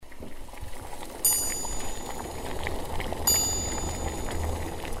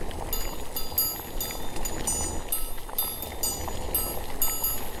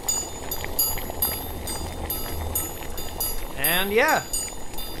And yeah.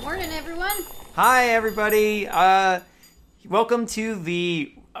 Morning, everyone. Hi, everybody. Welcome to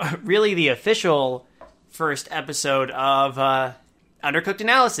the official first episode of Undercooked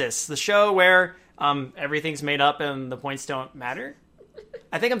Analysis, the show where everything's made up and the points don't matter.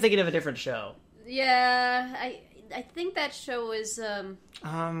 I think I'm thinking of a different show. Yeah, I think that show is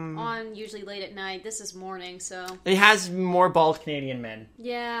on usually late at night. This is morning, so... It has more bald Canadian men.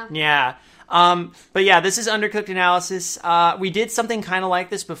 Yeah. Yeah. But yeah, this is Undercooked Analysis. We did something kind of like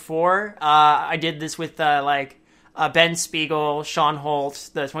this before. I did this with Ben Spiegel, Sean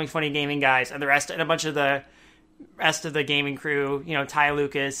Holt, the 2020 Gaming guys, and a bunch of the rest of the gaming crew. You know, Ty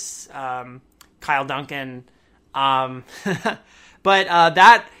Lucas, Kyle Duncan. But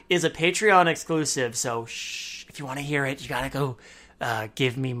that is a Patreon exclusive. So if you want to hear it, you gotta go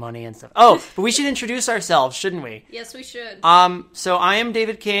give me money and stuff. Oh, but we should introduce ourselves, shouldn't we? Yes, we should. So I am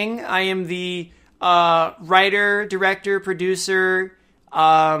David King. I am the writer, director, producer,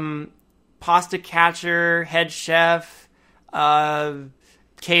 pasta catcher, head chef, caterer.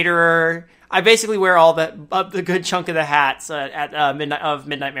 I basically wear all the good chunk of the hats at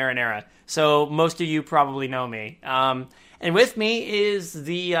Midnight Marinara. So most of you probably know me. And with me is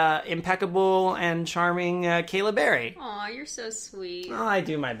the impeccable and charming Kaela Berry. Aw, you're so sweet. Oh, I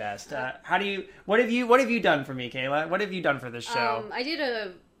do my best. What have you done for me, Kaela? What have you done for this show? I did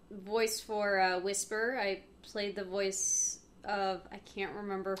a voice for Whisper. I played the voice of, I can't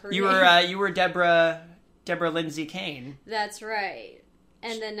remember her name. You were Deborah Lindsay Kane. That's right.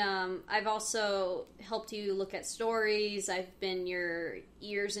 And then I've also helped you look at stories. I've been your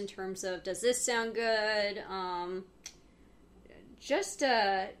ears in terms of, does this sound good?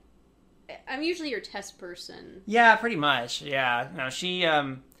 I'm usually your test person. Yeah, pretty much. Yeah. No,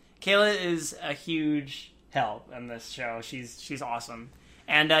 Kaela is a huge help in this show. She's awesome.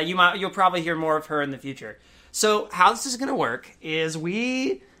 And you'll probably hear more of her in the future. So how this is going to work is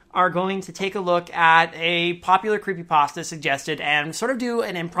we are going to take a look at a popular creepypasta suggested and sort of do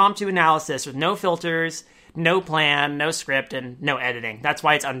an impromptu analysis with no filters, no plan, no script, and no editing. That's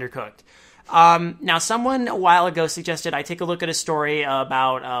why it's Undercooked. Now, someone a while ago suggested I take a look at a story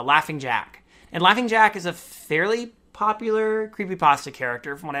about Laughing Jack. And Laughing Jack is a fairly popular creepypasta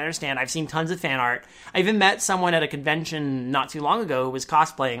character, from what I understand. I've seen tons of fan art. I even met someone at a convention not too long ago who was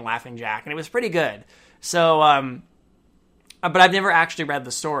cosplaying Laughing Jack, and it was pretty good. So, but I've never actually read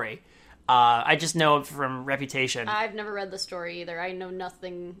the story. I just know it from reputation. I've never read the story either. I know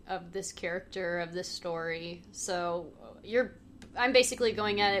nothing of this character, of this story. So, I'm basically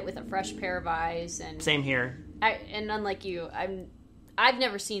going at it with a fresh pair of eyes. And same here. And unlike you, I've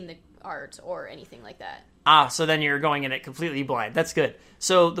never seen the art or anything like that. So then you're going in it completely blind. That's good.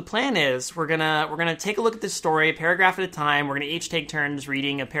 So the plan is we're gonna take a look at this story, a paragraph at a time. We're gonna each take turns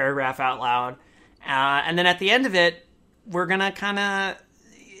reading a paragraph out loud, and then at the end of it, we're gonna kind of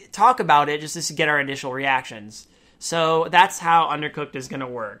talk about it just to get our initial reactions. So that's how Undercooked is going to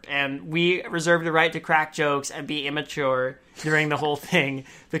work. And we reserve the right to crack jokes and be immature during the whole thing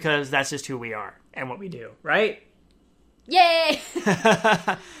because that's just who we are and what we do, right? Yay!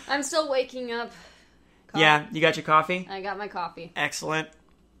 I'm still waking up. Yeah, you got your coffee? I got my coffee. Excellent.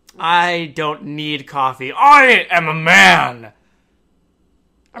 I don't need coffee. I am a man!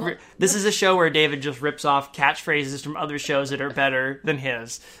 This is a show where David just rips off catchphrases from other shows that are better than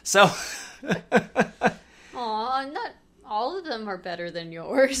his. So... Aw, not all of them are better than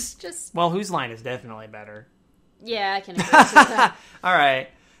yours. Well, whose line is definitely better? Yeah, I can agree with that. All right,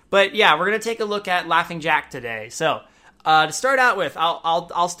 but yeah, we're gonna take a look at Laughing Jack today. So, to start out with,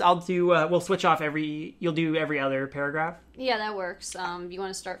 I'll do. We'll switch off You'll do every other paragraph. Yeah, that works. You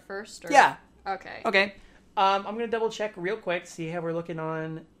want to start first? Or? Yeah. Okay. Okay. I'm gonna double check real quick, see how we're looking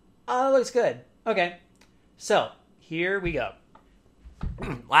on. Oh, looks good. Okay. So here we go.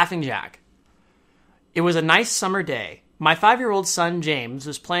 Laughing Jack. It was a nice summer day. My 5-year-old son, James,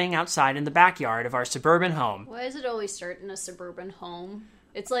 was playing outside in the backyard of our suburban home. Why does it always start in a suburban home?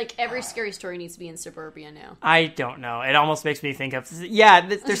 It's like every scary story needs to be in suburbia now. I don't know. It almost makes me think of... Yeah,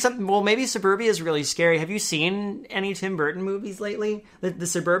 there's something... Well, maybe suburbia is really scary. Have you seen any Tim Burton movies lately? The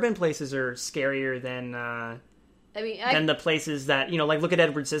suburban places are scarier than... than the places that... like look at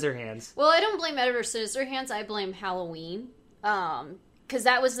Edward Scissorhands. Well, I don't blame Edward Scissorhands. I blame Halloween. Because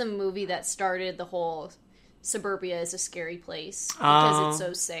that was the movie that started the whole suburbia is a scary place because it's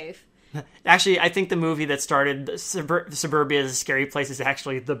so safe. Actually, I think the movie that started suburbia as a scary place is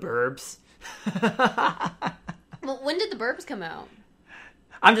actually The Burbs. Well, when did The Burbs come out?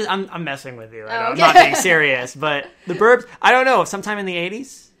 I'm messing with you. Oh, okay. I'm not being serious, but The Burbs, I don't know, sometime in the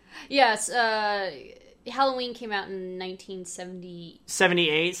 80s? Yes, Halloween came out in 1970...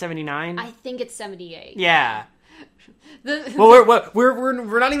 78, 79? I think it's 78. Yeah.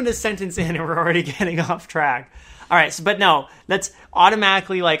 We're not even a sentence in, and we're already getting off track. All right, but no, that's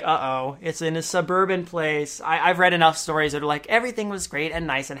automatically like, it's in a suburban place. I've read enough stories that are like, everything was great and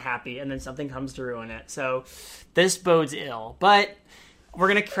nice and happy, and then something comes to ruin it. So this bodes ill. But we're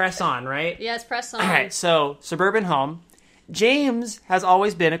going to press on, right? Yes, press on. All right, so suburban home. James has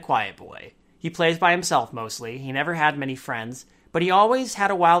always been a quiet boy. He plays by himself mostly. He never had many friends, but he always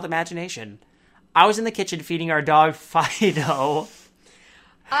had a wild imagination. I was in the kitchen feeding our dog Fido.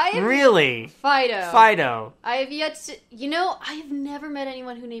 Really? Fido. I have yet to... I have never met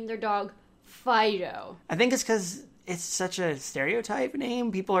anyone who named their dog Fido. I think it's because it's such a stereotype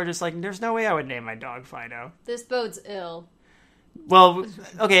name. People are just like, there's no way I would name my dog Fido. This bodes ill. Well,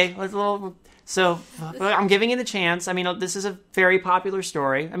 okay. So I'm giving it a chance. I mean, this is a very popular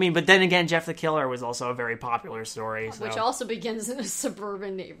story. I mean, but then again, Jeff the Killer was also a very popular story. So. Which also begins in a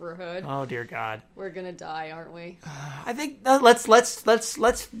suburban neighborhood. Oh, dear God. We're gonna die, aren't we? I think let's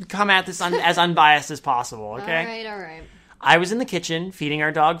come at this as unbiased as possible, okay? All right. I was in the kitchen feeding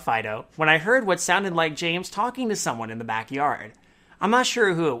our dog Fido when I heard what sounded like James talking to someone in the backyard. I'm not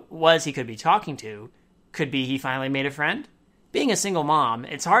sure who it was he could be talking to. Could be he finally made a friend? Being a single mom,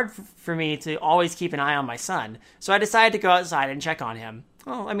 it's hard for me to always keep an eye on my son, so I decided to go outside and check on him.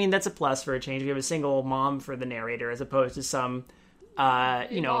 Well, I mean, that's a plus for a change. We have a single mom for the narrator as opposed to some,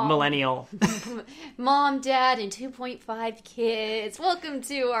 millennial. Mom, dad, and 2.5 kids. Welcome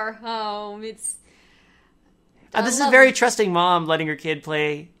to our home. This is a very trusting mom letting her kid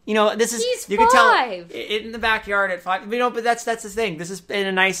play. He's you 5. can tell in the backyard at 5. But that's the thing. This is in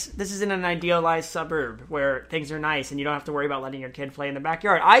an idealized suburb where things are nice and you don't have to worry about letting your kid play in the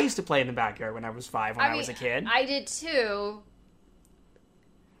backyard. I used to play in the backyard when I was 5 when I was a kid. I did too.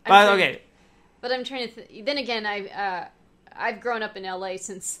 Okay. But I'm trying to then again, I've grown up in LA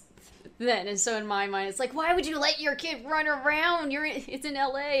since then, and so in my mind it's like, why would you let your kid run around? It's in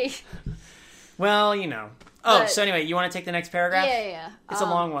LA. Well, so anyway, you want to take the next paragraph? Yeah. It's a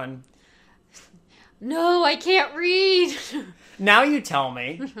long one. No, I can't read. Now you tell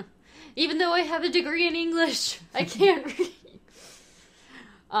me. Even though I have a degree in English, I can't read.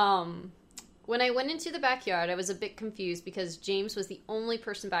 When I went into the backyard, I was a bit confused because James was the only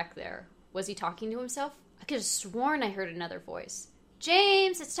person back there. Was he talking to himself? I could have sworn I heard another voice.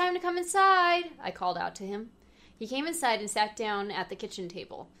 James, it's time to come inside, I called out to him. He came inside and sat down at the kitchen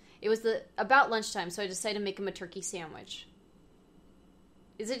table. It was about lunchtime, so I decided to make him a turkey sandwich.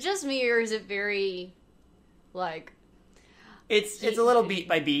 Is it just me, or is it very, like... It's a little beat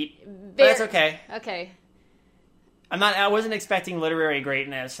by beat, but that's okay. Okay. I wasn't expecting literary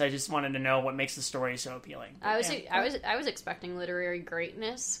greatness. I just wanted to know what makes the story so appealing. I was expecting literary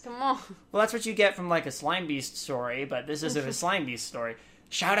greatness. Come on. Well, that's what you get from, like, a Slime Beast story, but this isn't a Slime Beast story.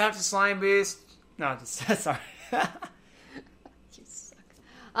 Shout out to Slime Beast. No, sorry.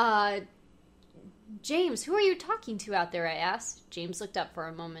 James, who are you talking to out there? I asked. James looked up for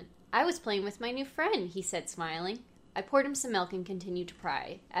a moment. I was playing with my new friend, he said, smiling. I poured him some milk and continued to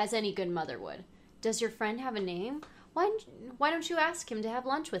pry, as any good mother would. Does your friend have a name? Why don't you ask him to have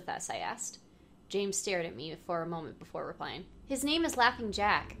lunch with us? I asked. James stared at me for a moment before replying. His name is Laughing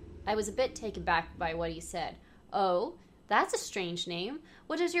Jack. I was a bit taken back by what he said. Oh, that's a strange name.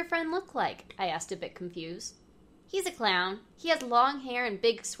 What does your friend look like? I asked, a bit confused. He's a clown. He has long hair and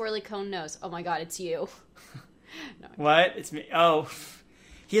big swirly cone nose. Oh my god, it's you. No, what? It's me. Oh.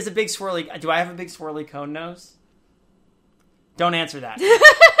 He has a big swirly... Do I have a big swirly cone nose? Don't answer that.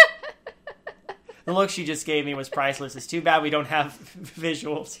 The look she just gave me was priceless. It's too bad we don't have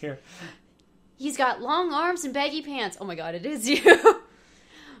visuals here. He's got long arms and baggy pants. Oh my god, it is you.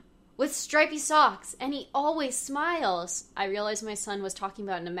 With stripy socks, and he always smiles. I realized my son was talking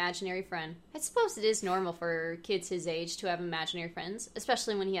about an imaginary friend. I suppose it is normal for kids his age to have imaginary friends,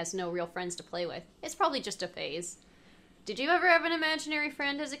 especially when he has no real friends to play with. It's probably just a phase. Did you ever have an imaginary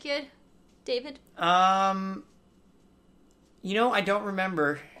friend as a kid, David? I don't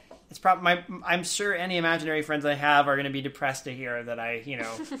remember. It's probably I'm sure any imaginary friends I have are going to be depressed to hear that I,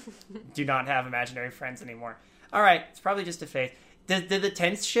 do not have imaginary friends anymore. All right, it's probably just a phase. Did the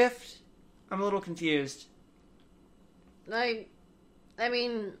tense shift? I'm a little confused. I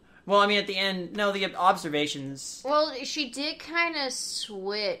mean... Well, at the end, no, the observations... Well, she did kind of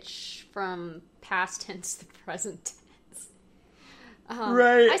switch from past tense to present tense.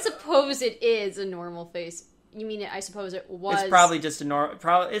 Right. I suppose it is a normal phase. You mean I suppose it was... It's probably just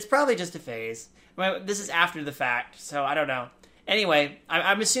it's probably just a phase. This is after the fact, so I don't know. Anyway,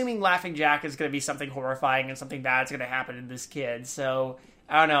 I'm assuming Laughing Jack is going to be something horrifying and something bad's going to happen to this kid. So,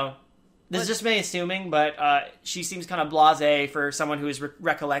 I don't know. This is just me assuming, but she seems kind of blasé for someone who is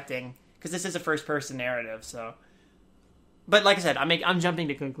recollecting. Because this is a first-person narrative, so... But like I said, I'm jumping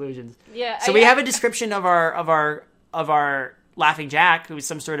to conclusions. Yeah. So we have a description of our laughing Jack, who is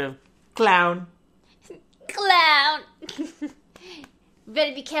some sort of clown. Clown.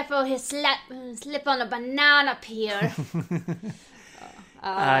 Better be careful. He'll slip on a banana peel.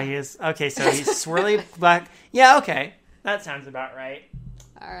 Yes. Okay, so he's swirly black. Yeah. Okay, that sounds about right.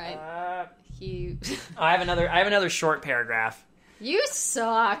 All right. I have another short paragraph. You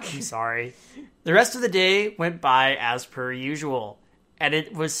suck. I'm sorry. The rest of the day went by as per usual, and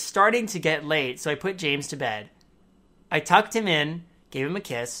it was starting to get late, so I put James to bed. I tucked him in, gave him a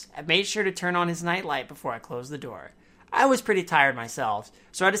kiss, and made sure to turn on his nightlight before I closed the door. I was pretty tired myself,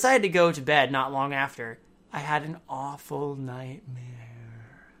 so I decided to go to bed not long after. I had an awful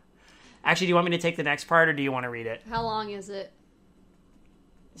nightmare. Actually, do you want me to take the next part, or do you want to read it? How long is it?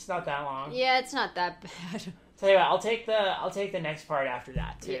 It's not that long. Yeah, it's not that bad. Tell you what, I'll take the next part after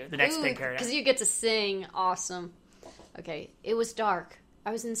that too. The next big paragraph. Because you get to sing. Awesome. Okay, it was dark.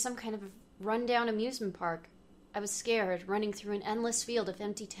 I was in some kind of rundown amusement park. I was scared, running through an endless field of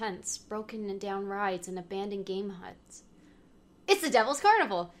empty tents, broken and down rides, and abandoned game huts. It's the Devil's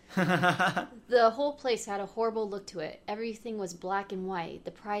Carnival! The whole place had a horrible look to it. Everything was black and white.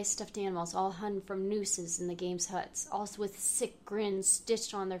 The prized stuffed animals all hung from nooses in the game's huts, all with sick grins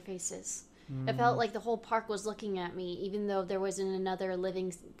stitched on their faces. It felt like the whole park was looking at me, even though there wasn't another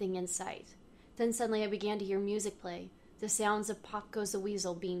living thing in sight. Then suddenly I began to hear music play. The sounds of Pop Goes the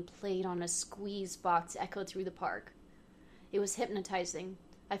Weasel being played on a squeeze box echoed through the park. It was hypnotizing.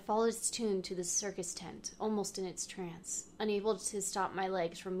 I followed its tune to the circus tent, almost in its trance, unable to stop my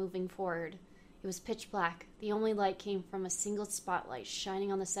legs from moving forward. It was pitch black. The only light came from a single spotlight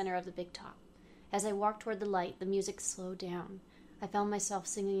shining on the center of the big top. As I walked toward the light, the music slowed down. I found myself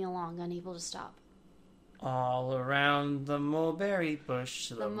singing along, unable to stop. All around the mulberry bush,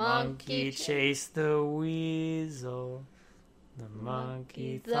 the monkey chased the weasel. The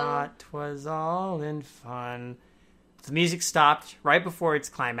monkey thought 'twas all in fun. The music stopped right before its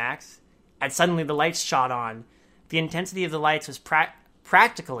climax, and suddenly the lights shot on. The intensity of the lights was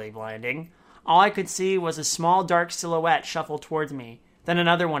practically blinding. All I could see was a small dark silhouette shuffle towards me. Then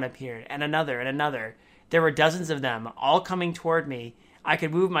another one appeared, and another, and another. There were dozens of them, all coming toward me. I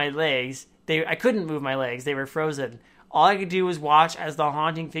could move my legs. I couldn't move my legs. They were frozen. All I could do was watch as the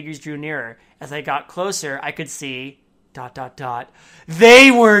haunting figures drew nearer. As I got closer, I could see... ...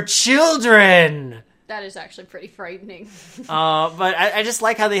 They were children! That is actually pretty frightening. But I just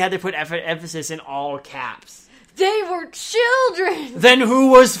like how they had to put emphasis in all caps. They were children! Then who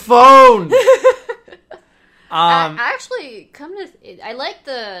was phone? I like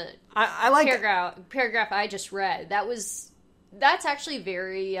the I like paragraph I just read. That's actually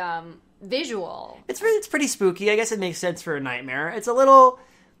very visual. It's pretty spooky. I guess it makes sense for a nightmare. It's a little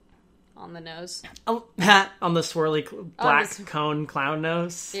on the nose. On the swirly black cone clown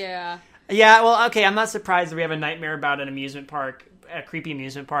nose. Yeah. Yeah, well, okay, I'm not surprised that we have a nightmare about an amusement park, a creepy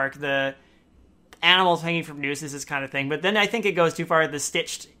amusement park. The animals hanging from nooses, this kind of thing. But then I think it goes too far, the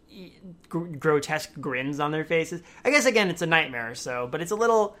stitched, grotesque grins on their faces. I guess, again, it's a nightmare, but it's a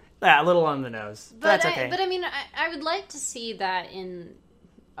little on the nose. But that's okay. But, I mean, I would like to see that in...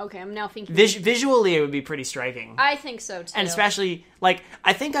 Okay, I'm now thinking... Visually, it would be pretty striking. I think so, too. And especially,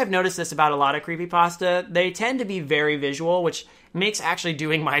 I think I've noticed this about a lot of creepypasta. They tend to be very visual, which makes actually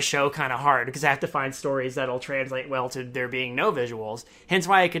doing my show kind of hard, because I have to find stories that'll translate well to there being no visuals. Hence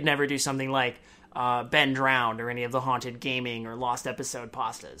why I could never do something like Ben Drowned or any of the haunted gaming or lost episode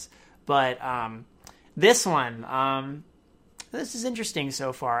pastas. But this one... This is interesting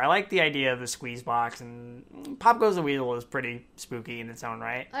so far. I like the idea of the squeeze box, and Pop Goes the Weasel is pretty spooky in its own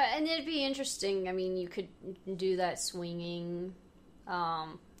right. And it'd be interesting. I mean, you could do that swinging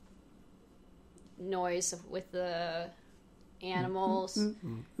noise with the animals.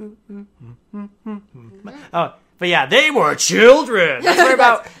 Oh, but yeah, they were children.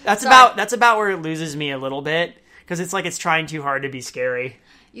 That's about where it loses me a little bit, because it's like it's trying too hard to be scary.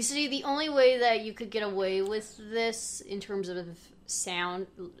 You see, the only way that you could get away with this in terms of sound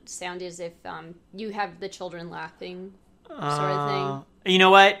is if you have the children laughing, sort of thing. You know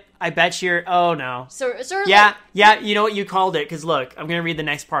what? I bet you're... Oh, no. Yeah, you know what? You called it, because look, I'm going to read the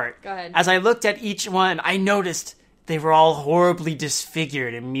next part. Go ahead. As I looked at each one, I noticed they were all horribly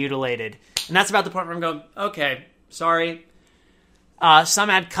disfigured and mutilated. And that's about the point where I'm going, okay, sorry. Some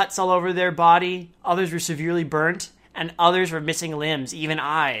had cuts all over their body, others were severely burnt, and others were missing limbs, even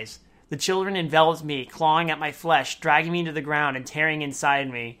eyes. The children enveloped me, clawing at my flesh, dragging me to the ground and tearing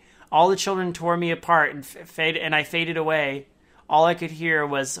inside me. All the children tore me apart and I faded away. All I could hear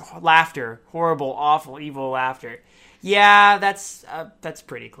was laughter, horrible, awful, evil laughter. Yeah, that's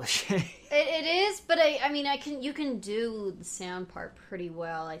pretty cliche. It is, but I mean, you can do the sound part pretty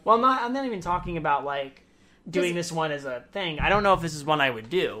well. I think. Well, I'm not even talking about like doing this one as a thing. I don't know if this is one I would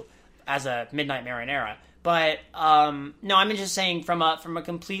do as a Midnight Marinara, but no, I'm just saying from a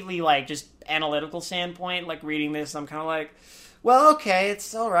completely like just analytical standpoint, like reading this, I'm kind of like, well, okay,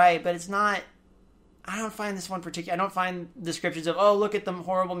 it's all right, but it's not. I don't find this one particular. I don't find descriptions of, oh, look at the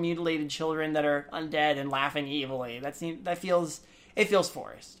horrible mutilated children that are undead and laughing evilly. It feels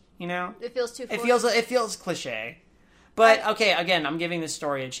forced, you know? It feels too forced. It feels cliche. But okay, again, I'm giving this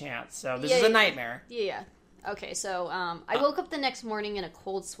story a chance. So this is a nightmare. Yeah. Okay, so I woke up the next morning in a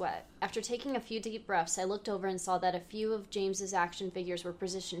cold sweat. After taking a few deep breaths, I looked over and saw that a few of James's action figures were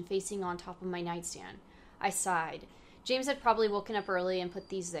positioned facing on top of my nightstand. I sighed. James had probably woken up early and put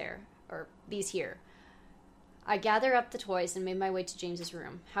these here. I gathered up the toys and made my way to James's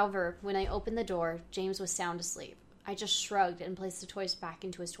room. However, when I opened the door, James was sound asleep. I just shrugged and placed the toys back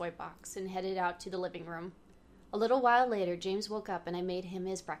into his toy box and headed out to the living room. A little while later, James woke up and I made him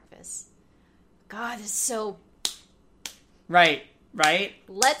his breakfast. God, this is so... Right.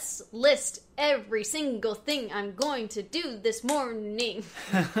 Let's list every single thing I'm going to do this morning.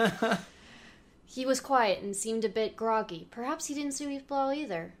 He was quiet and seemed a bit groggy. Perhaps he didn't sleep well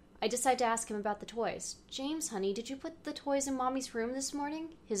either. I decided to ask him about the toys. James, honey, did you put the toys in Mommy's room this morning?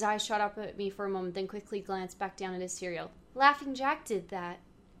 His eyes shot up at me for a moment, then quickly glanced back down at his cereal. Laughing Jack did that.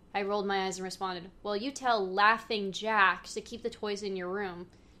 I rolled my eyes and responded, well, you tell Laughing Jack to keep the toys in your room.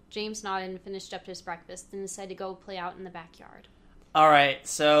 James nodded and finished up his breakfast, then decided to go play out in the backyard. All right,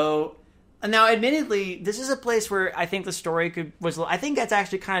 so... Now, admittedly, this is a place where I think the story I think that's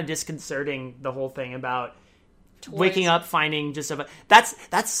actually kind of disconcerting, the whole thing about... Toys. Waking up, finding just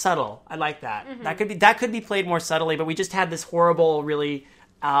that's subtle. I like that. Mm-hmm. That could be played more subtly, but we just had this horrible, really,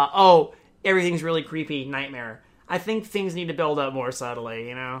 everything's really creepy nightmare. I think things need to build up more subtly,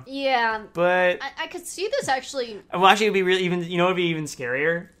 you know. Yeah, but I could see this actually. Well, actually, it'd be really even. You know, it'd be even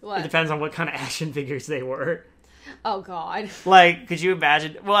scarier. What? It depends on what kind of action figures they were. Oh God! Like, could you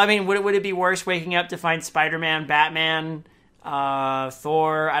imagine? Well, I mean, would it be worse waking up to find Spider-Man, Batman,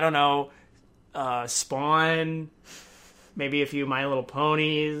 Thor? I don't know. Spawn, maybe a few My Little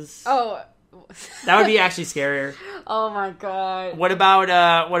Ponies. Oh, that would be actually scarier. Oh my God! What about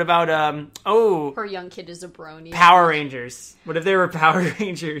her young kid is a brony. Power Rangers. What if they were Power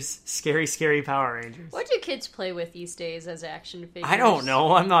Rangers? Scary Power Rangers. What do kids play with these days as action figures? I don't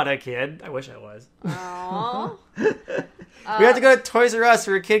know. I'm not a kid. I wish I was. Aww. We have to go to Toys R Us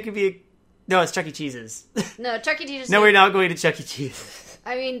where a kid could be. No, it's Chuck E. Cheese's. No, Chuck E. Cheese's. No, we're not going to Chuck E. Cheese.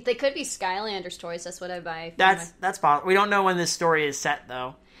 I mean, they could be Skylanders toys. That's what I buy. That's possible. We don't know when this story is set,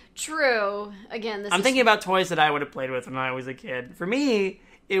 though. True. Again, I'm thinking about toys that I would have played with when I was a kid. For me,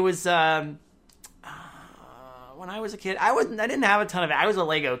 it was when I was a kid. I didn't have a ton of. I was a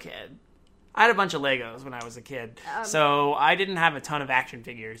Lego kid. I had a bunch of Legos when I was a kid, so I didn't have a ton of action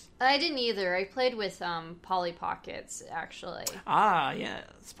figures. I didn't either. I played with Polly Pockets, actually. Ah, yes,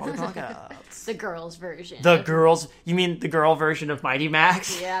 Polly Pockets. The girls' version. You mean the girl version of Mighty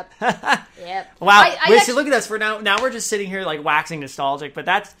Max? Yep. Yep. Wow. See, look at us. Now we're just sitting here like waxing nostalgic, but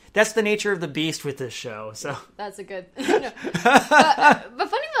that's the nature of the beast with this show. So that's a good. No. But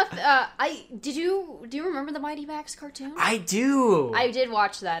funny enough, do you remember the Mighty Max cartoon? I do. I did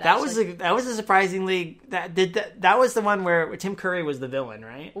watch that. That was a surprisingly that was the one where Tim Curry was the villain,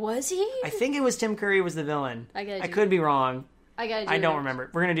 right? Was he? I think it was Tim Curry was the villain. I could be wrong. I don't remember.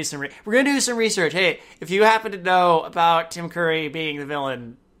 We're gonna do some research. Hey, if you happen to know about Tim Curry being the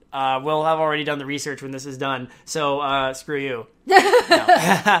villain, we'll have already done the research when this is done. So screw you.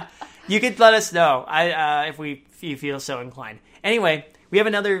 You could let us know if you feel so inclined. Anyway, we have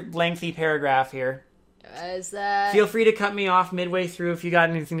another lengthy paragraph here. Is that... Feel free to cut me off midway through if you got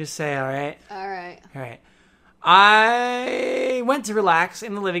anything to say, all right? All right. I went to relax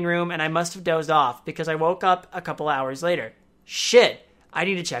in the living room, and I must have dozed off because I woke up a couple hours later. Shit, I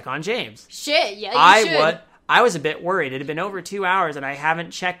need to check on James. Shit, yeah, you should. I was a bit worried. It had been over 2 hours, and I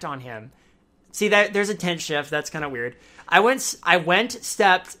haven't checked on him. See, there's a tense shift. That's kind of weird. I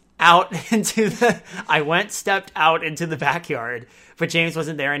stepped out into the backyard, but James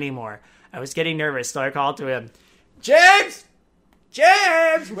wasn't there anymore. I was getting nervous, so I called to him. James,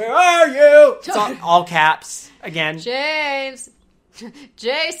 where are you? It's all caps again. James,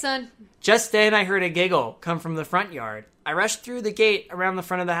 Jason. Just then, I heard a giggle come from the front yard. I rushed through the gate around the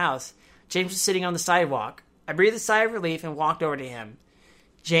front of the house. James was sitting on the sidewalk. I breathed a sigh of relief and walked over to him.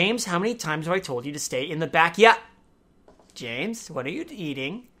 James, how many times have I told you to stay in the back? Yeah. James, what are you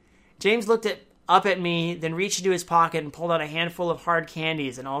eating? James looked up at me, then reached into his pocket and pulled out a handful of hard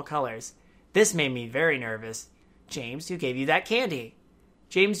candies in all colors. This made me very nervous. James, who gave you that candy?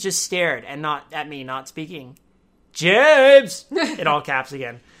 James just stared and not at me, not speaking. James! In all caps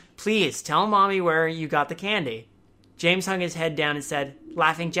again. Please, tell Mommy where you got the candy. James hung his head down and said,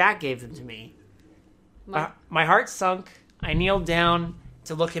 Laughing Jack gave them to me. My heart sunk. I kneeled down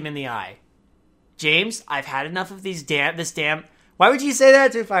to look him in the eye. James, I've had enough of this damn... Why would you say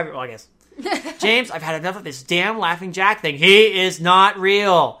that to a 5-year-old? Well, I guess. James, I've had enough of this damn Laughing Jack thing. He is not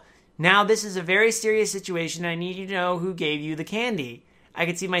real. Now, this is a very serious situation. I need you to know who gave you the candy. I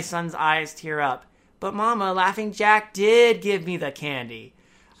could see my son's eyes tear up. But, Mama, Laughing Jack did give me the candy.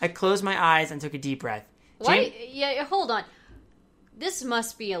 I closed my eyes and took a deep breath. Why? Yeah, hold on. This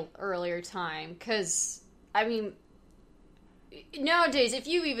must be an earlier time, because, I mean, nowadays, if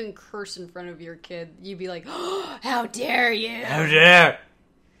you even curse in front of your kid, you'd be like, oh, how dare you? How dare?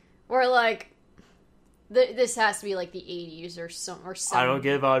 Or, like, this has to be, like, the 80s or something. I don't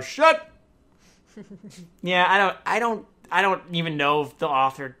give a shit. Yeah, I don't even know if the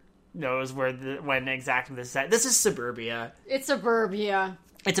author knows when exactly this is set. This is suburbia. It's suburbia.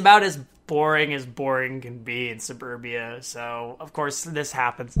 It's about as boring can be in suburbia, so of course this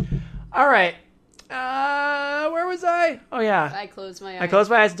happens. All right. Where was I? Oh, yeah. I closed my eyes. I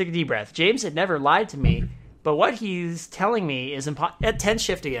closed my eyes and took a deep breath. James had never lied to me, but what he's telling me is impossible. 10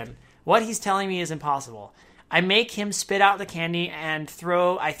 shift again. What he's telling me is impossible. I make him spit out the candy and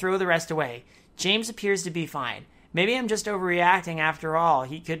I throw the rest away. James appears to be fine. Maybe I'm just overreacting after all.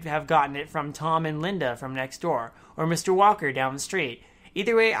 He could have gotten it from Tom and Linda from next door, or Mr. Walker down the street.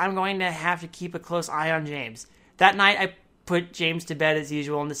 Either way, I'm going to have to keep a close eye on James. That night, I put James to bed as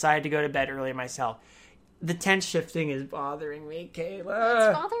usual and decided to go to bed early myself. The tense shifting is bothering me,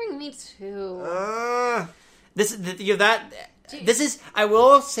 Kaela. It's bothering me too. This is. I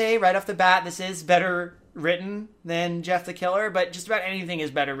will say right off the bat, this is better written than Jeff the Killer, but just about anything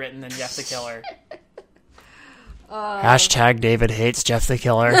is better written than Jeff the Killer. Hashtag David hates Jeff the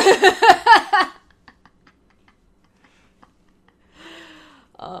Killer.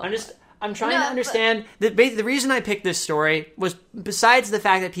 I'm trying to understand. The reason I picked this story was, besides the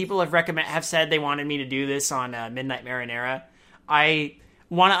fact that people have said they wanted me to do this on Midnight Marinara, I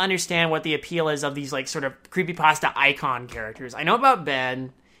want to understand what the appeal is of these like sort of creepypasta icon characters. I know about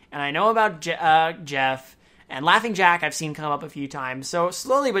Ben, and I know about Jeff, and Laughing Jack I've seen come up a few times. So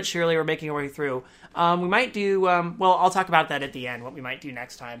slowly but surely we're making our way through. We might do, well, I'll talk about that at the end, what we might do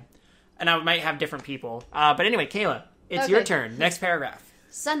next time. And I might have different people. But anyway, Kaela, it's your turn. Next paragraph.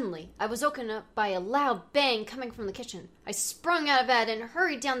 Suddenly, I was woken up by a loud bang coming from the kitchen. I sprung out of bed and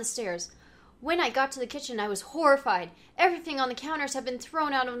hurried down the stairs. When I got to the kitchen, I was horrified. Everything on the counters had been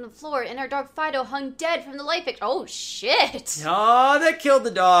thrown out on the floor, and our dog Fido hung dead from the light fixture. Oh, shit! Oh, that killed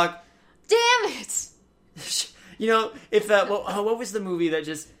the dog. Damn it! You know, if what was the movie that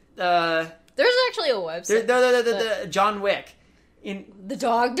just... There's actually a website. The John Wick. The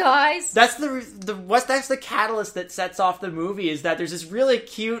dog dies? That's that's the catalyst that sets off the movie, is that there's this really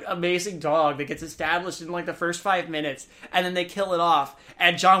cute, amazing dog that gets established in like the first 5 minutes, and then they kill it off,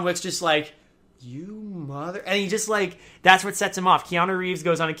 and John Wick's just like, you mother... And he just like, that's what sets him off. Keanu Reeves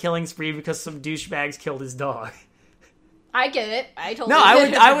goes on a killing spree because some douchebags killed his dog. I get it.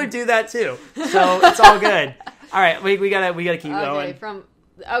 I would do that too. So it's all good. All right, we gotta keep going.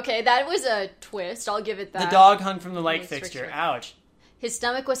 Okay, that was a twist. I'll give it that. The dog hung from the light fixture. Ouch. His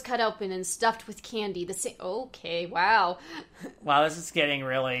stomach was cut open and stuffed with candy. Okay, wow. Wow, this is getting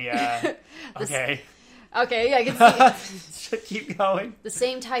really, okay. Okay, yeah, I can see it. Keep going. The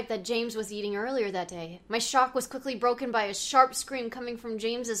same type that James was eating earlier that day. My shock was quickly broken by a sharp scream coming from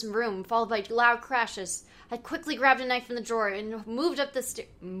James's room, followed by loud crashes. I quickly grabbed a knife from the drawer and moved up the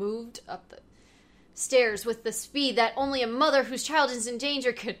stairs with the speed that only a mother whose child is in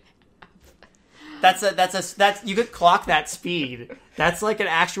danger could. That's you could clock that speed. That's like an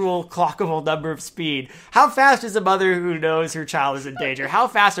actual clockable number of speed. How fast is a mother who knows her child is in danger? How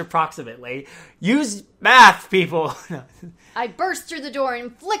fast approximately? Use math, people. I burst through the door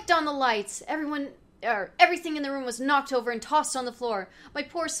and flicked on the lights. Everything in the room was knocked over and tossed on the floor. My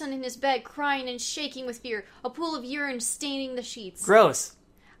poor son in his bed, crying and shaking with fear. A pool of urine staining the sheets. Gross.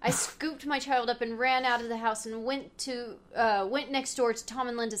 I scooped my child up and ran out of the house and went next door to Tom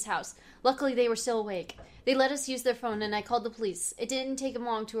and Linda's house. Luckily, they were still awake. They let us use their phone, and I called the police. It didn't take them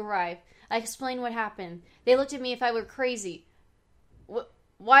long to arrive. I explained what happened. They looked at me if I were crazy.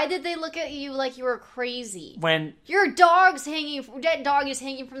 Why did they look at you like you were crazy? When your dead dog is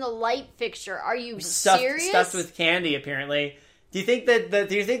hanging from the light fixture. Are you serious? Stuffed with candy, apparently. Do you think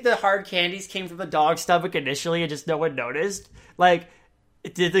the hard candies came from the dog's stomach initially and just no one noticed? Like,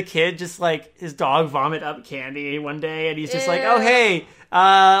 did the kid just, like, his dog vomit up candy one day and he's just like, oh, hey,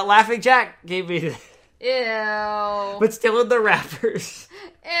 Laughing Jack gave me this. Ew. But still in the wrappers.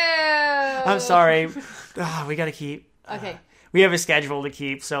 Ew. I'm sorry. We gotta keep. Okay. We have a schedule to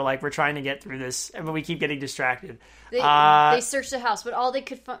keep, so like we're trying to get through this, but we keep getting distracted. They searched the house, but all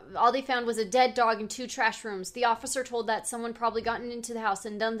they found was a dead dog and 2 trash rooms. The officer told that someone probably gotten into the house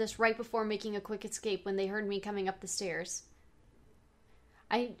and done this right before making a quick escape when they heard me coming up the stairs.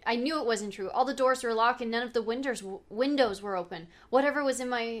 I knew it wasn't true. All the doors were locked and none of the windows were open. Whatever was in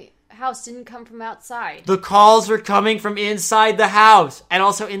my house didn't come from outside. The calls were coming from inside the house and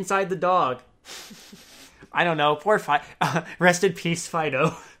also inside the dog. I don't know. Poor Fido. Rest in peace,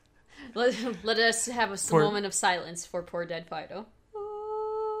 Fido. Let us have a moment of silence for poor dead Fido.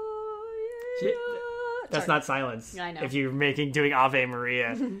 That's not silence. I know. If you're doing Ave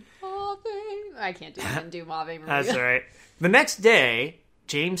Maria. I can't do Ave Maria. That's all right. The next day,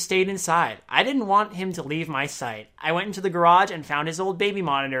 James stayed inside. I didn't want him to leave my sight. I went into the garage and found his old baby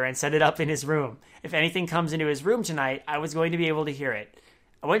monitor and set it up in his room. If anything comes into his room tonight, I was going to be able to hear it.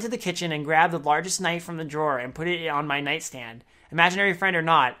 I went to the kitchen and grabbed the largest knife from the drawer and put it on my nightstand. Imaginary friend or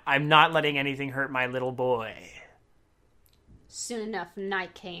not, I'm not letting anything hurt my little boy. Soon enough,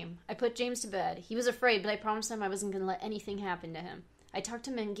 night came. I put James to bed. He was afraid, but I promised him I wasn't going to let anything happen to him. I tucked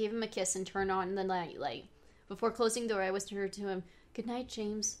him in, gave him a kiss, and turned on the night light. Before closing the door, I whispered to him, "Good night,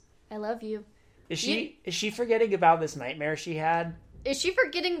 James. I love you." Is she forgetting about this nightmare she had? Is she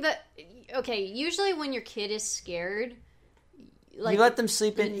forgetting that... Okay, usually when your kid is scared... you let them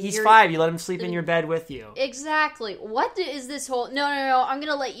sleep in... He's 5. You let him sleep in your bed with you. Exactly. What is this whole... No. I'm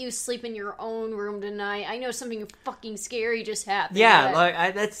going to let you sleep in your own room tonight. I know something fucking scary just happened.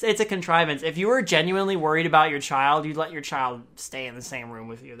 Yeah, it's a contrivance. If you were genuinely worried about your child, you'd let your child stay in the same room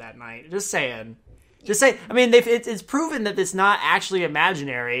with you that night. Just saying. I mean, it's proven that it's not actually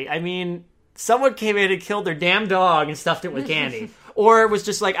imaginary. I mean, someone came in and killed their damn dog and stuffed it with candy. Or it was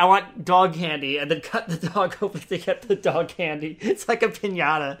just like, I want dog candy, and then cut the dog open to get the dog candy. It's like a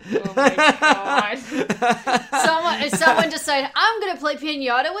piñata. Oh my god. Someone decided, I'm going to play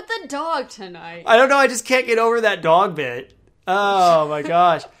piñata with the dog tonight. I don't know, I just can't get over that dog bit. Oh my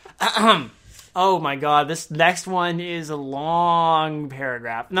gosh. Oh my god, this next one is a long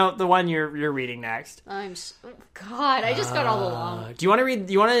paragraph. No, the one you're reading next. I just got all the long. Do you want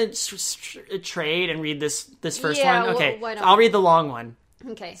to trade and read this first Yeah, one? Okay, why don't I'll read the long one.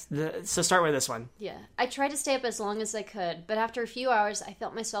 Okay. So start with this one. Yeah. I tried to stay up as long as I could, but after a few hours, I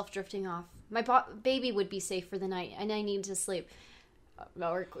felt myself drifting off. My baby would be safe for the night, and I needed to sleep.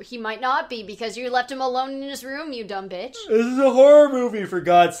 Or he might not be, because you left him alone in his room, you dumb bitch. This is a horror movie, for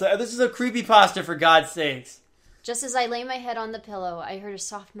God's sake. This is a creepypasta, for God's sakes. Just as I lay my head on the pillow, I heard a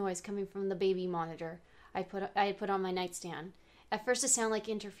soft noise coming from the baby monitor I had put on my nightstand. At first it sounded like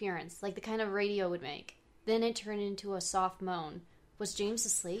interference, like the kind of radio would make. Then it turned into a soft moan. Was James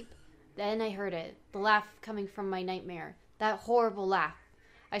asleep? Then I heard it, the laugh coming from my nightmare. That horrible laugh.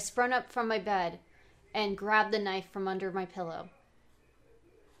 I sprung up from my bed and grabbed the knife from under my pillow.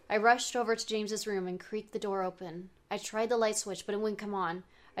 I rushed over to James's room and creaked the door open. I tried the light switch, but it wouldn't come on.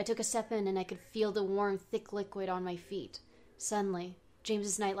 I took a step in and I could feel the warm, thick liquid on my feet. Suddenly,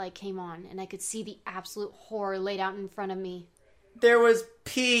 James's nightlight came on, and I could see the absolute horror laid out in front of me. There was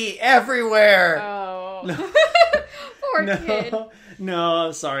pee everywhere. Oh. Poor kid.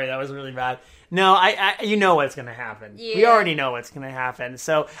 No, sorry, that was really bad. No, I you know what's gonna happen. Yeah. We already know what's gonna happen.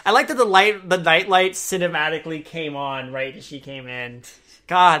 So I like that the nightlight cinematically came on right as she came in.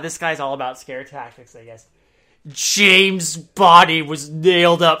 God, this guy's all about scare tactics, I guess. James' body was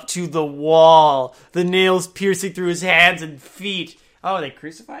nailed up to the wall, the nails piercing through his hands and feet. Oh, they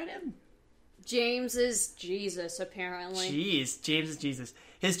crucified him? James is Jesus, apparently. Jeez, James is Jesus.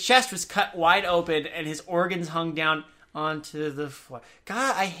 His chest was cut wide open, and his organs hung down onto the floor.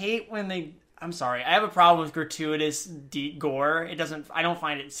 God, I hate when they... I'm sorry, I have a problem with gratuitous gore. I don't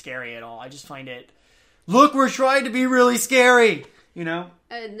find it scary at all. I just find it... Look, we're trying to be really scary! You know?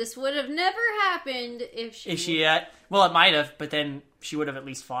 And this would have never happened if she... Well, it might have, but then she would have at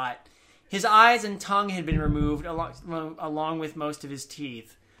least fought. His eyes and tongue had been removed along with most of his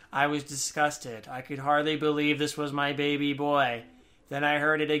teeth. I was disgusted. I could hardly believe this was my baby boy. Then I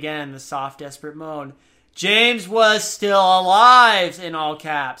heard it again, the soft, desperate moan. James was still alive, in all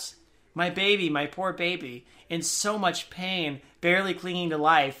caps. My baby, my poor baby, in so much pain, barely clinging to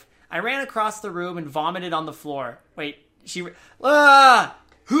life. I ran across the room and vomited on the floor. Wait, why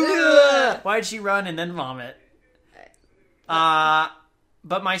did she run and then vomit?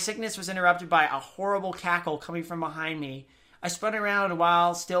 But my sickness was interrupted by a horrible cackle coming from behind me. I spun around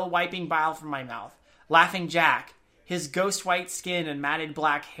while still wiping bile from my mouth. Laughing Jack. His ghost white skin and matted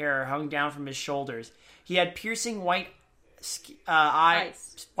black hair hung down from his shoulders. He had piercing white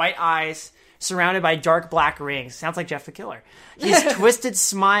eyes, surrounded by dark black rings. Sounds like Jeff the Killer. His twisted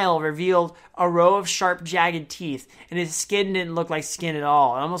smile revealed a row of sharp, jagged teeth, and his skin didn't look like skin at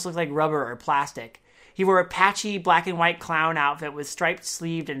all. It almost looked like rubber or plastic. He wore a patchy black and white clown outfit with striped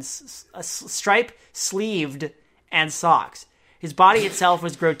sleeved and socks. His body itself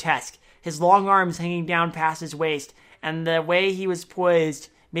was grotesque, his long arms hanging down past his waist, and the way he was poised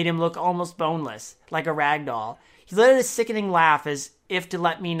made him look almost boneless, like a rag doll. He let out a sickening laugh as if to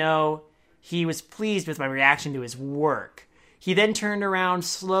let me know he was pleased with my reaction to his work. He then turned around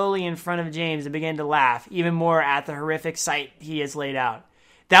slowly in front of James and began to laugh, even more at the horrific sight he has laid out.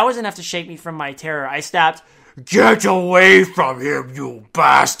 That was enough to shake me from my terror. I snapped, "Get away from him, you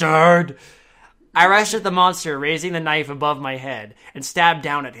bastard!" I rushed at the monster, raising the knife above my head, and stabbed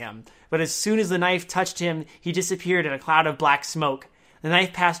down at him. But as soon as the knife touched him, he disappeared in a cloud of black smoke. The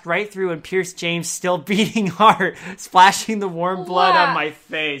knife passed right through and pierced James' still beating heart, splashing the warm blood on my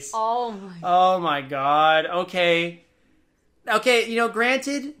face. Oh my god. Okay,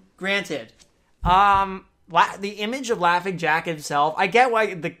 granted. The image of Laughing Jack himself, I get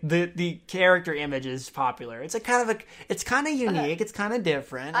why the character image is popular. It's it's kind of unique. It's kind of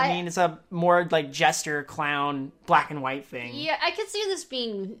different. I mean, it's a more like jester, clown, black and white thing. Yeah, I could see this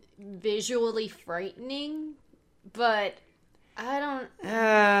being visually frightening, but I don't...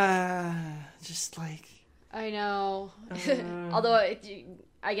 just like... I know. Although, I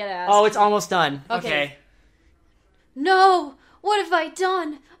gotta ask. Oh, it's almost done. Okay. No! What have I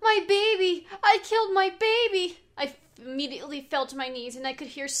done? My baby! I killed my baby! I immediately fell to my knees, and I could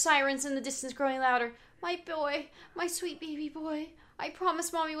hear sirens in the distance growing louder. My boy, my sweet baby boy. I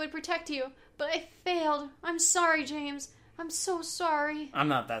promised Mommy would protect you, but I failed. I'm sorry, James. I'm so sorry. I'm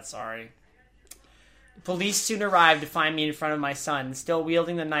not that sorry. Police soon arrived to find me in front of my son, still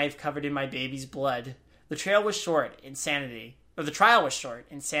wielding the knife covered in my baby's blood. The trial was short. Insanity.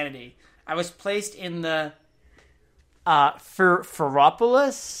 I was placed in the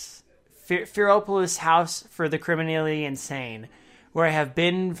Ferropolis house for the criminally insane, where I have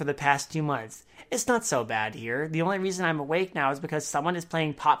been for the past 2 months. It's not so bad here. The only reason I'm awake now is because someone is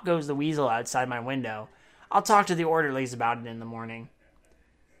playing Pop Goes the Weasel outside my window. I'll talk to the orderlies about it in the morning.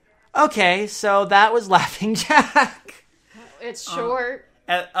 Okay, so that was Laughing Jack. It's short.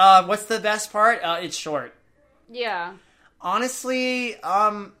 What's the best part? It's short. Yeah. Honestly,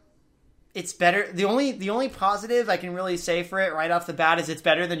 it's better. The only positive I can really say for it right off the bat is it's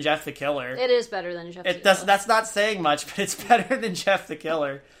better than Jeff the Killer. It is better than Jeff the Killer. That's not saying much, but it's better than Jeff the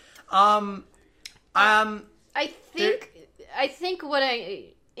Killer. I think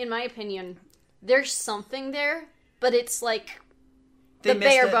in my opinion, there's something there, but it's like the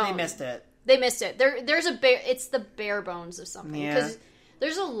bare bones. They missed it. They missed it. It's the bare bones of something. Because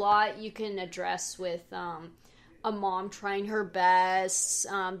there's a lot you can address with a mom trying her best,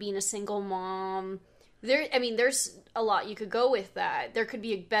 being a single mom. There's a lot you could go with that. There could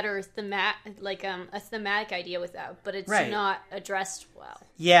be a better thematic idea with that, but it's not addressed well.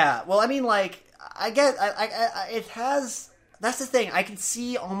 Yeah, well, it has. That's the thing. I can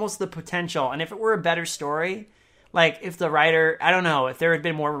see almost the potential, and if it were a better story, like if the writer, I don't know, if there had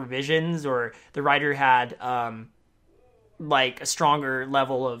been more revisions, or the writer had like a stronger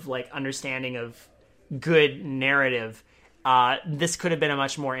level of like understanding of good narrative, this could have been a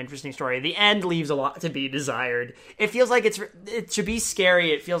much more interesting story. The end leaves a lot to be desired. It feels like it should be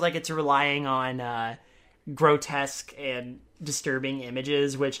scary. It feels like it's relying on grotesque and disturbing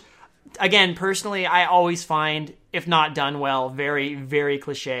images, which, again, personally, I always find, if not done well, very, very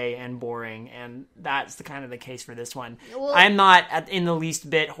cliche and boring, and that's the case for this one. Well, I'm not in the least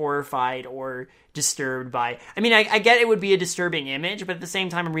bit horrified or disturbed by... I get it would be a disturbing image, but at the same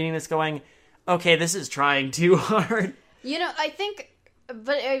time, I'm reading this going, okay, this is trying too hard. The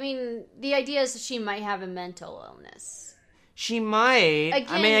idea is that she might have a mental illness. She might.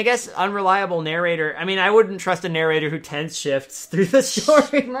 Again, I guess unreliable narrator. I wouldn't trust a narrator who tense shifts through the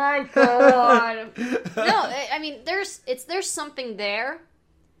story. My God. No, there's something there.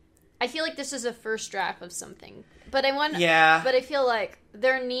 I feel like this is a first draft of something. But I feel like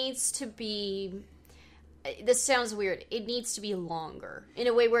there needs to be... This sounds weird. It needs to be longer in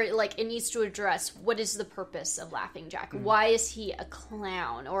a way where it needs to address what is the purpose of Laughing Jack. Why is he a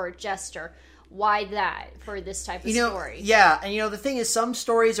clown or a jester? Why that for this type of story? Yeah, and the thing is, some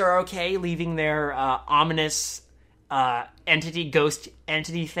stories are okay leaving their ominous ghost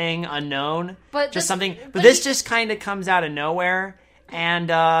entity thing unknown. But this just kind of comes out of nowhere. And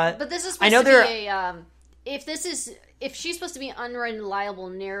but this is supposed to be if she's supposed to be an unreliable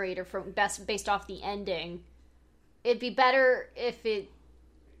narrator based off the ending, it'd be better if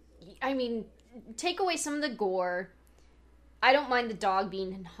take away some of the gore, I don't mind the dog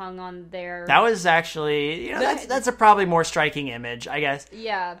being hung on there. That was actually, that's a probably more striking image, I guess.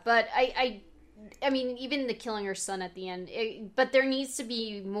 Yeah, but I mean, even the killing her son at the end, but there needs to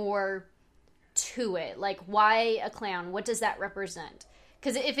be more to it. Like, why a clown? What does that represent?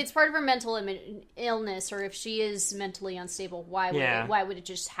 Because if it's part of her mental illness, or if she is mentally unstable, why would it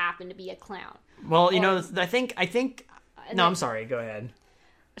just happen to be a clown? Well, I think. No, I'm sorry. Go ahead.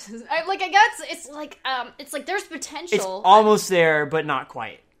 I guess it's like there's potential. It's almost there, but not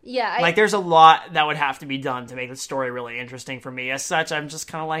quite. Yeah, there's a lot that would have to be done to make the story really interesting for me. As such, I'm just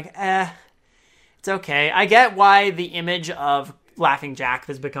kind of like, it's okay. I get why the image of Laughing Jack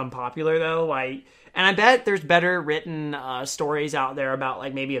has become popular, though. And I bet there's better written stories out there about,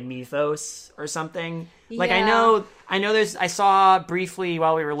 like, maybe a mythos or something. Like, yeah. I know I saw briefly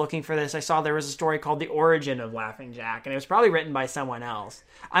while we were looking for this, I saw there was a story called The Origin of Laughing Jack, and it was probably written by someone else.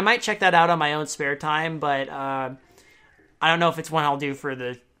 I might check that out on my own spare time, but I don't know if it's one I'll do for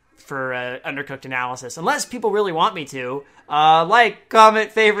Undercooked analysis, unless people really want me to. Like,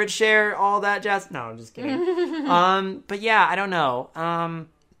 comment, favorite, share, all that jazz. No, I'm just kidding. But yeah, I don't know.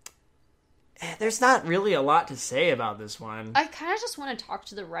 There's not really a lot to say about this one. I kind of just want to talk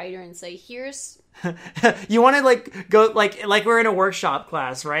to the writer and say, here's... You want to, go, like we're in a workshop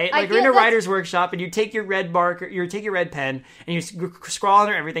class, right? Like, we're in a writer's workshop, and you take your red marker, you take your red pen, and you scrawl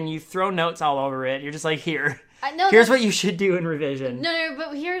under everything, you throw notes all over it, you're just like, here's what you should do in revision. No,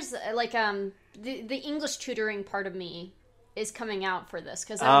 but here's, like, the English tutoring part of me is coming out for this.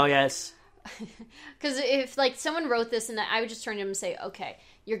 Oh, yes. Because if, like, someone wrote this, and I would just turn to him and say, okay,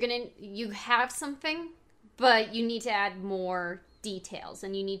 you have something, but you need to add more details,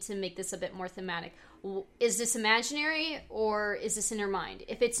 and you need to make this a bit more thematic. Is this imaginary, or is this in your mind?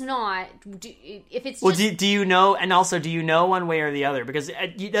 If it's not, if it's well, do you know? And also, do you know one way or the other? Because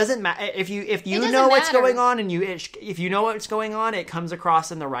it doesn't matter if you know what's going on, and if you know what's going on, it comes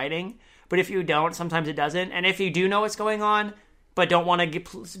across in the writing. But if you don't, sometimes it doesn't. And if you do know what's going on, but don't want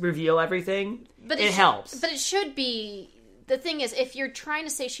to reveal everything, it helps. But it should be. The thing is, if you're trying to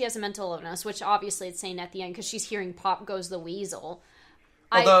say she has a mental illness, which obviously it's saying at the end because she's hearing "Pop Goes the Weasel,"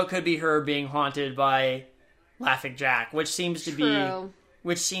 although it could be her being haunted by Laughing Jack, which seems to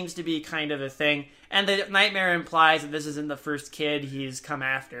be kind of a thing. And the nightmare implies that this isn't the first kid he's come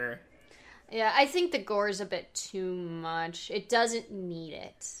after. Yeah, I think the gore is a bit too much. It doesn't need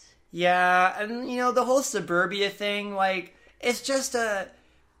it. Yeah, and the whole suburbia thing, like, it's just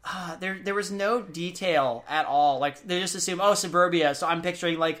there was no detail at all. Like, they just assume, suburbia. So I'm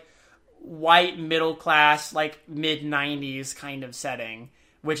picturing, like, white middle class, like, mid-90s kind of setting,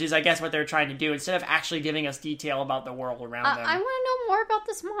 which is, I guess, what they're trying to do instead of actually giving us detail about the world around them. I want to know more about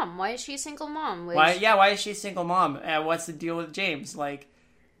this mom. Why is she a single mom? Why is she a single mom? What's the deal with James? Like,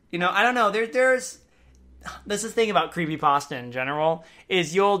 I don't know. There's this is the thing about creepypasta in general,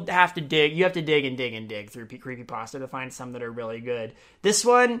 is you have to dig and dig through creepypasta to find some that are really good. This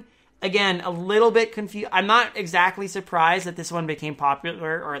one, again, a little bit confused. I'm not exactly surprised that this one became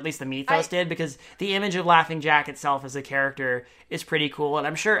popular, or at least the mythos did, because the image of Laughing Jack itself as a character is pretty cool, and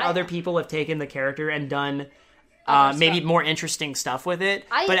I'm sure other people have taken the character and done maybe more interesting stuff with it.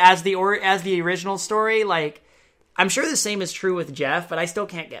 But as the original story, like, I'm sure the same is true with Jeff, but I still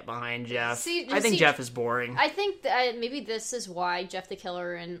can't get behind Jeff. I think Jeff is boring. I think that maybe this is why Jeff the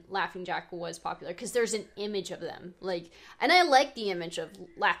Killer and Laughing Jack was popular, because there's an image of them. Like, and I like the image of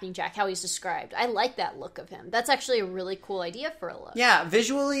Laughing Jack, how he's described. I like that look of him. That's actually a really cool idea for a look. Yeah,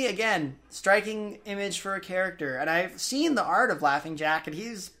 visually, again, striking image for a character. And I've seen the art of Laughing Jack, and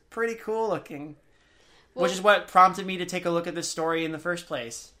he's pretty cool looking. Well, which is what prompted me to take a look at this story in the first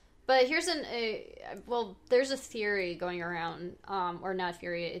place. But here's there's a theory going around, or not a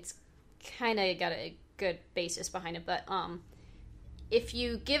theory, it's kind of got a good basis behind it, but if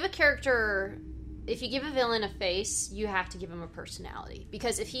you give a villain a face, you have to give him a personality.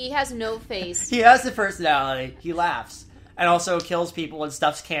 Because if he has no face... He has a personality. He laughs. And also kills people and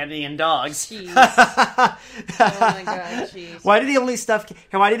stuffs candy and dogs. Jeez. Oh my god, jeez. Why did he only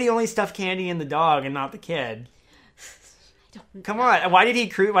stuff candy in the dog and not the kid? Come on, why did he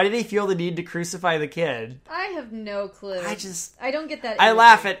feel the need to crucify the kid? I have no clue. I don't get that. I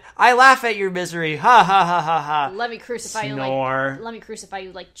laugh at your misery. Ha ha ha ha ha. Let me crucify Snore. you. Let me crucify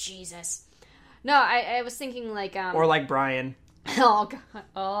you like Jesus. No, I was thinking like or like Brian. Oh God!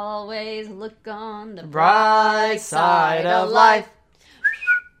 Always look on the bright side of life.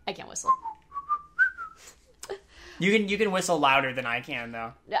 I can't whistle. You can whistle louder than I can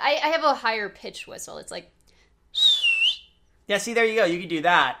though. I have a higher pitch whistle. It's like. Yeah, see, there you go. You can do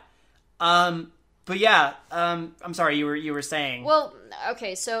that. But yeah, I'm sorry, you were saying. Well,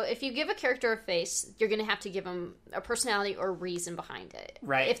 okay, so if you give a character a face, you're going to have to give them a personality or reason behind it.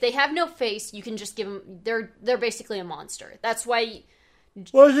 Right. If they have no face, you can just give them... They're basically a monster. That's why...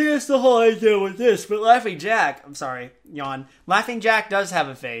 Well, I think that's the whole idea with this. But Laughing Jack, I'm sorry, yawn. Laughing Jack does have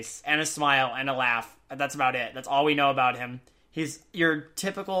a face and a smile and a laugh. That's about it. That's all we know about him. He's your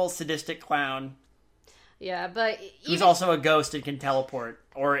typical sadistic clown. Yeah, but... Who's also a ghost and can teleport.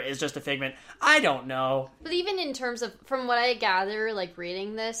 Or is just a figment. I don't know. But even in terms of... From what I gather, like,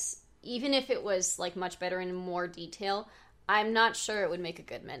 reading this, even if it was, like, much better in more detail... I'm not sure it would make a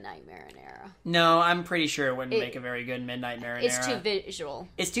good Midnight Marinara. No, I'm pretty sure it wouldn't make a very good Midnight Marinara. It's too visual.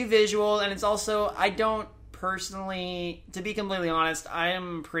 It's too visual, and it's also, I don't personally, to be completely honest, I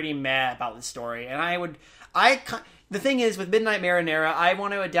am pretty mad about the story. And the thing is, with Midnight Marinara, I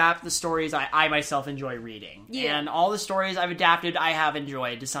want to adapt the stories I myself enjoy reading. Yeah. And all the stories I've adapted, I have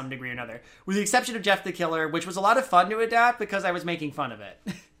enjoyed to some degree or another. With the exception of Jeff the Killer, which was a lot of fun to adapt because I was making fun of it.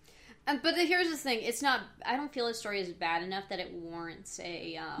 But here's the thing: it's not. I don't feel the story is bad enough that it warrants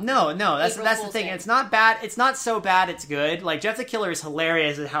a. No, that's the thing. It's not bad. It's not so bad. It's good. Like Jeff the Killer is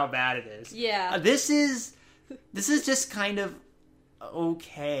hilarious at how bad it is. Yeah. This is just kind of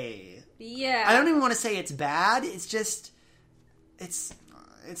okay. Yeah. I don't even want to say it's bad. It's just, it's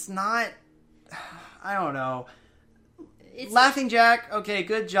not. I don't know. Laughing Jack. Okay,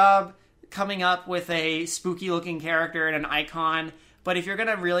 good job coming up with a spooky looking character and an icon. But if you're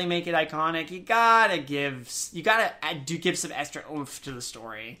gonna really make it iconic, you gotta give some extra oomph to the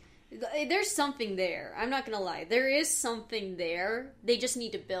story. There's something there. I'm not gonna lie. There is something there. They just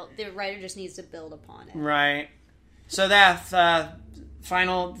need to build. The writer just needs to build upon it. Right. So that's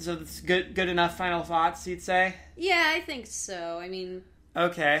final. So that's good enough. Final thoughts, you'd say? Yeah, I think so. I mean.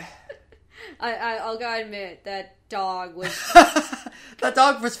 Okay. I'll gotta admit that dog was. That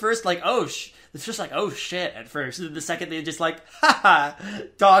dog was first like, it's just like, oh shit, at first. And the second they just like, haha,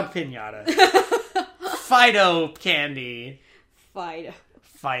 dog pinata. Fido candy.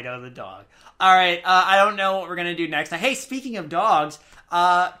 Fido the dog. Alright, I don't know what we're gonna do next. Now, hey, speaking of dogs,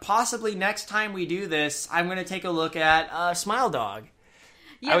 possibly next time we do this, I'm gonna take a look at Smile Dog.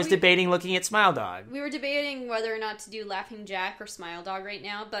 Yeah, I was debating looking at Smile Dog. We were debating whether or not to do Laughing Jack or Smile Dog right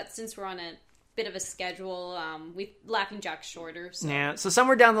now, but since we're on a bit of a schedule, Laughing Jack's shorter. So. Yeah, so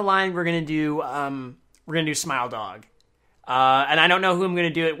somewhere down the line we're gonna do Smile Dog, and I don't know who I'm gonna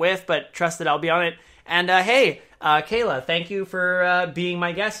do it with, but trust that I'll be on it. And hey, Kaela, thank you for being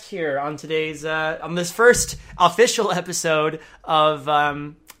my guest here on today's on this first official episode of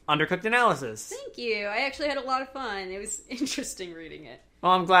Undercooked Analysis. Thank you. I actually had a lot of fun. It was interesting reading it.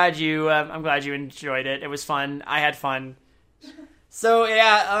 Well, I'm glad you enjoyed it. It was fun. I had fun. So,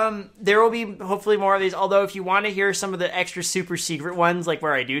 yeah, there will be hopefully more of these, although if you want to hear some of the extra super secret ones, like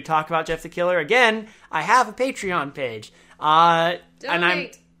where I do talk about Jeff the Killer, again, I have a Patreon page. Donate!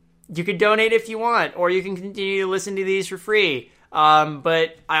 And you could donate if you want, or you can continue to listen to these for free.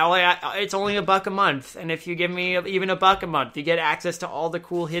 But it's only $1 a month, and if you give me even $1 a month, you get access to all the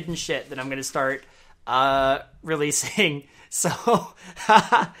cool hidden shit that I'm going to start releasing. So,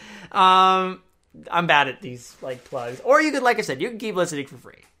 I'm bad at these, like, plugs. Or you could, like I said, you can keep listening for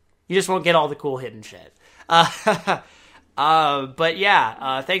free. You just won't get all the cool hidden shit. But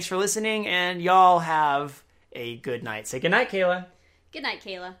yeah, thanks for listening, and y'all have a good night. Say good night, Kaela. Good night,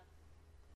 Kaela.